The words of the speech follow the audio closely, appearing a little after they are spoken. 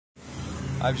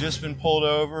I've just been pulled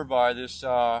over by this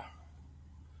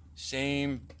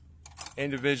same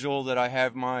individual that I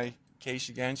have my case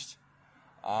against.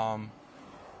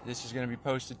 This is going to be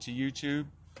posted to YouTube.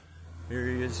 Here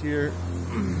he is here.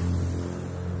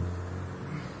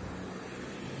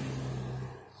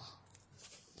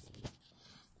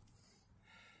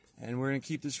 And we're going to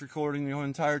keep this recording the whole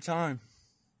entire time.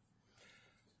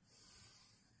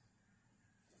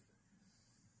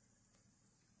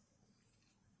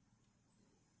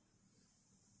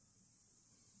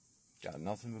 Got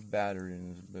nothing but battery in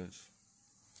this bitch.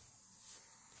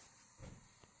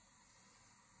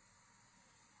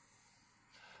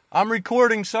 I'm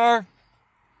recording, sir.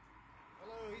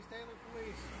 Hello, East Taylor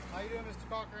Police. How you doing, Mr.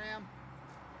 Cockerham?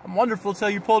 I'm wonderful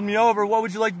till you pulled me over. What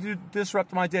would you like to do to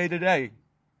disrupt my day today?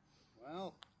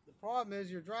 Well, the problem is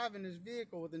you're driving this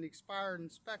vehicle with an expired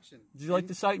inspection. Would you like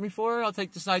to cite me for it? I'll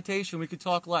take the citation. We could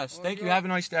talk less. Well, Thank you. Have a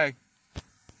nice day.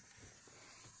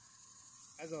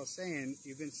 As I was saying,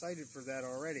 you've been cited for that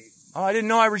already. Oh, I didn't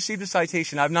know I received a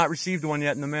citation. I've not received one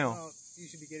yet in the mail. Well, you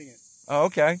should be getting it. Oh,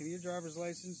 okay. Give me your driver's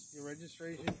license, your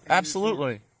registration.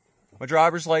 Absolutely. My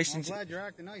driver's license. I'm glad you're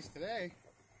acting nice today.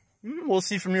 We'll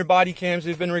see from your body cams.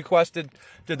 They've been requested.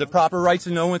 Did the proper rights to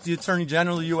know with the Attorney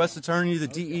General, the U.S. Attorney, the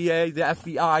DEA, the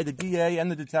FBI, the DA, and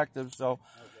the detective. So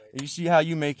you see how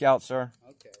you make out, sir.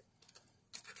 Okay.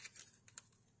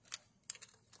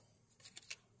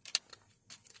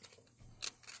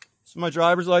 This is my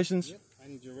driver's license. Yep. I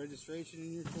need your registration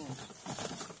and your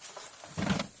insurance.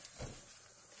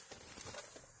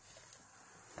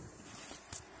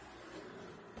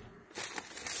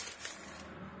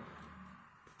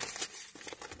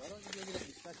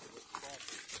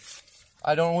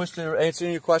 I don't wish to answer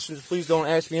any questions. Please don't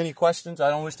ask me any questions.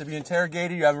 I don't wish to be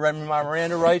interrogated. You haven't read me my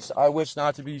Miranda rights. I wish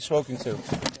not to be spoken to.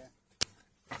 Okay.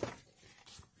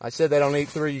 I said that on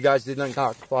 8-3. You guys did not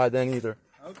comply then either.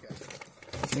 Okay.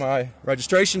 It's my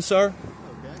registration, sir.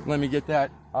 Okay. Let me get that.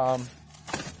 And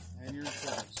your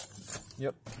insurance.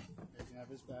 Yep. You can have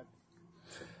this back.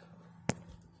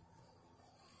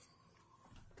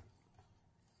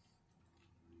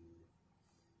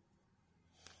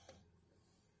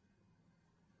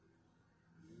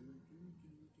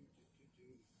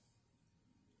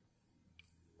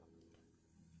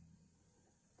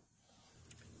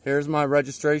 Here's my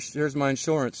registration. Here's my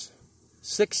insurance.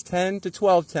 610 to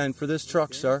 1210 for this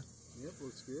truck, sir. Yep,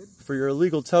 looks good. For your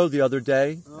illegal tow the other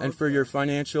day, and for your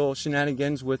financial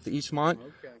shenanigans with Eastmont,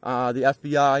 the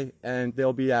FBI, and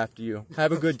they'll be after you.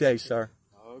 Have a good day, sir.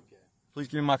 Okay. Please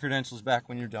give me my credentials back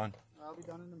when you're done. I'll be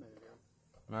done in a minute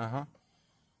here.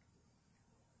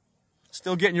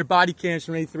 Still getting your body cams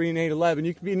from 8-3 and 8-11.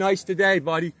 You can be nice today,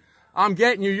 buddy. I'm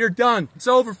getting you. You're done. It's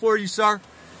over for you, sir.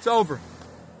 It's over.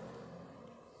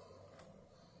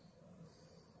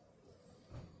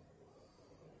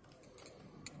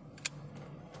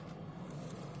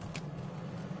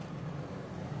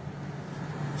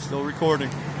 Still recording.